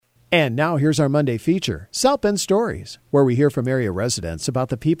And now here's our Monday feature, South Bend Stories, where we hear from area residents about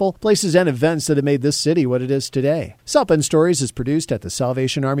the people, places, and events that have made this city what it is today. South Bend Stories is produced at the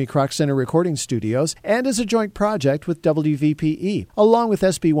Salvation Army Kroc Center Recording Studios and is a joint project with WVPE, along with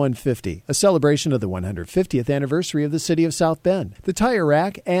SB 150, a celebration of the 150th anniversary of the city of South Bend, the Tire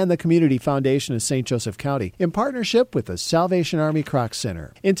Rack, and the Community Foundation of St. Joseph County, in partnership with the Salvation Army Kroc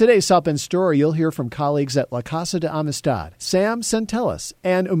Center. In today's South Bend Story, you'll hear from colleagues at La Casa de Amistad. Sam Centellas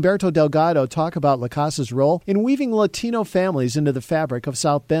and Humberto Delgado talk about La Casa's role in weaving Latino families into the fabric of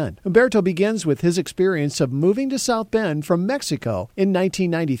South Bend. Humberto begins with his experience of moving to South Bend from Mexico in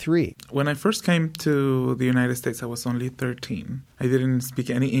 1993. When I first came to the United States, I was only 13. I didn't speak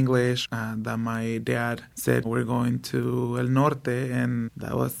any English. That my dad said, we're going to El Norte, and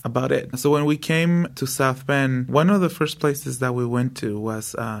that was about it. So when we came to South Bend, one of the first places that we went to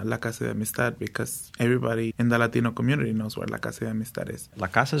was La Casa de Amistad, because everybody in the Latino community knows where La Casa de Amistad is. La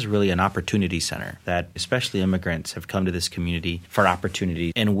Casa is really an opportunity center that especially immigrants have come to this community for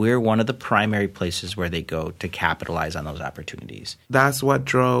opportunities, and we're one of the primary places where they go to capitalize on those opportunities. That's what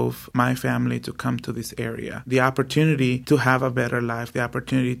drove my family to come to this area. The opportunity to have a better life, the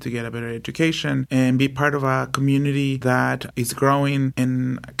opportunity to get a better education and be part of a community that is growing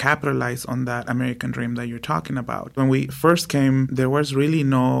and capitalize on that American dream that you're talking about. When we first came, there was really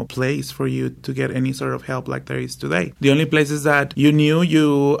no place for you to get any sort of help like there is today. The only places that you knew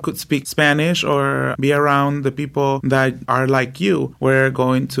you could speak Spanish or be around the people that are like you were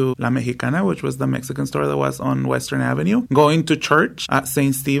going to La Mexicana, which was the Mexican store that was on Western Avenue, going to church at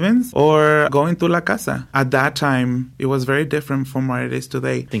St. Stephen's, or going to La Casa. At that time, it was very different from what it is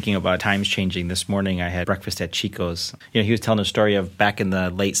today. Thinking about times changing, this morning I had breakfast at Chico's. He was telling a story of back in the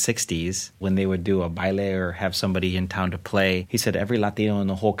late 60s when they would do a baile or have somebody in town to play. He said every Latino in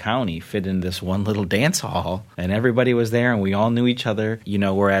the whole county fit in this one little dance hall, and everybody was there and we all knew each other.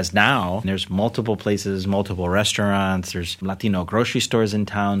 Whereas now there's multiple places, multiple restaurants, there's Latino grocery stores in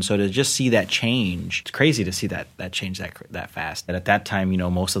town. So to just see that change, it's crazy to see that change that fast. And at that time,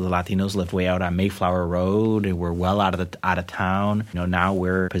 most of the Latinos lived way out on Mayflower Road and were well out of town. Now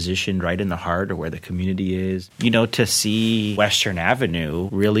we're positioned right in the heart of where the community is. To see Western Avenue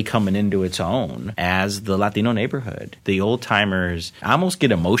really coming into its own as the Latino neighborhood. The old timers almost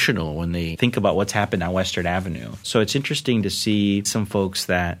get emotional when they think about what's happened on Western Avenue. So it's interesting to see some folks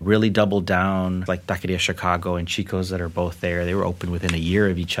that really doubled down, like Taqueria Chicago and Chico's that are both there. They were open within a year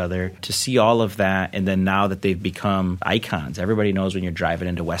of each other. To see all of that, and then now that they've become icons. Everybody knows when you're driving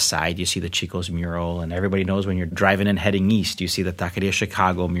into West Side, you see the Chico's mural, and everybody knows when you're driving and heading east, you see the Taqueria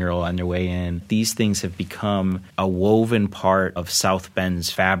Chicago mural on your way in. These things have become a woven part of South Bend's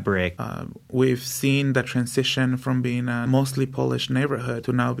fabric. We've seen the transition from being a mostly Polish neighborhood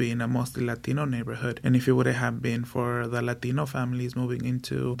to now being a mostly Latino neighborhood. And if it would have been for the Latino families moving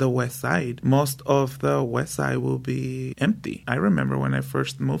into the West Side, most of the West Side will be empty. I remember when I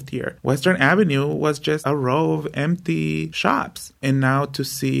first moved here, Western Avenue was just a row of empty shops. And now to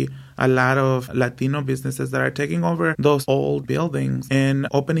see a lot of Latino businesses that are taking over those old buildings and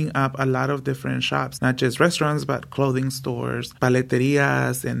opening up a lot of different shops, not just restaurants, but clothing stores,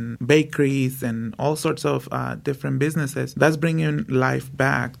 paleterias, and bakeries, and all sorts of different businesses. That's bringing life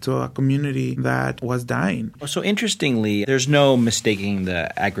back to a community that was dying. So interestingly, there's no mistaking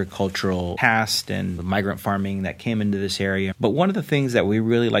the agricultural past and the migrant farming that came into this area. But one of the things that we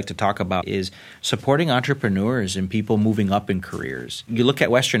really like to talk about is supporting entrepreneurs and people moving up in careers. You look at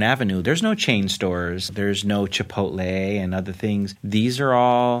Western Avenue, there's no chain stores, there's no Chipotle and other things. These are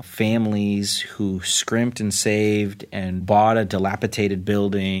all families who scrimped and saved and bought a dilapidated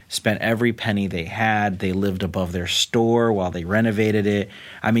building, spent every penny they had. They lived above their store while they renovated it.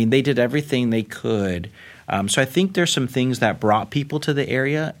 They did everything they could. So I think there's some things that brought people to the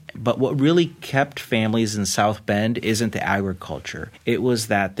area, but what really kept families in South Bend isn't the agriculture. It was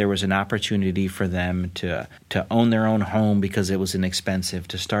that there was an opportunity for them to own their own home because it was inexpensive,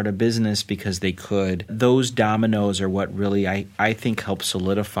 to start a business because they could. Those dominoes are what really, I think, helped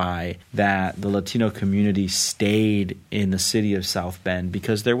solidify that the Latino community stayed in the city of South Bend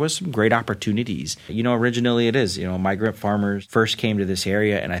because there was some great opportunities. Originally it is, migrant farmers first came to this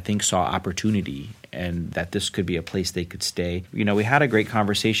area and I think saw opportunity and that this could be a place they could stay. We had a great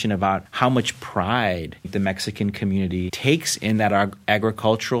conversation about how much pride the Mexican community takes in that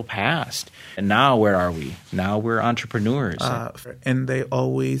agricultural past. And now where are we? Now we're entrepreneurs. And they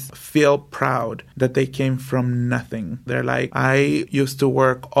always feel proud that they came from nothing. They're like, I used to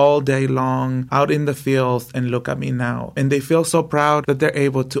work all day long out in the fields and look at me now. And they feel so proud that they're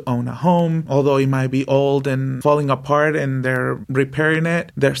able to own a home, although it might be old and falling apart and they're repairing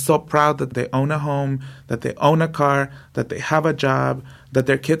it. They're so proud that they own a home, that they own a car, that they have a job, that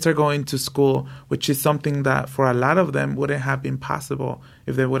their kids are going to school, which is something that for a lot of them wouldn't have been possible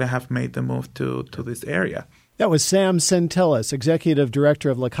if they wouldn't have made the move to this area. That was Sam Centellas, Executive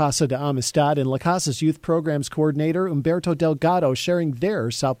Director of La Casa de Amistad, and La Casa's Youth Programs Coordinator, Humberto Delgado, sharing their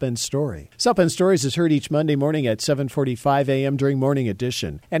South Bend story. South Bend Stories is heard each Monday morning at 7:45 a.m. during Morning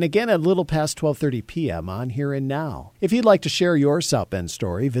Edition, and again at a little past 12:30 p.m. on Here and Now. If you'd like to share your South Bend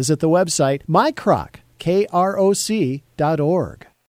story, visit the website mycroc, KROC.org.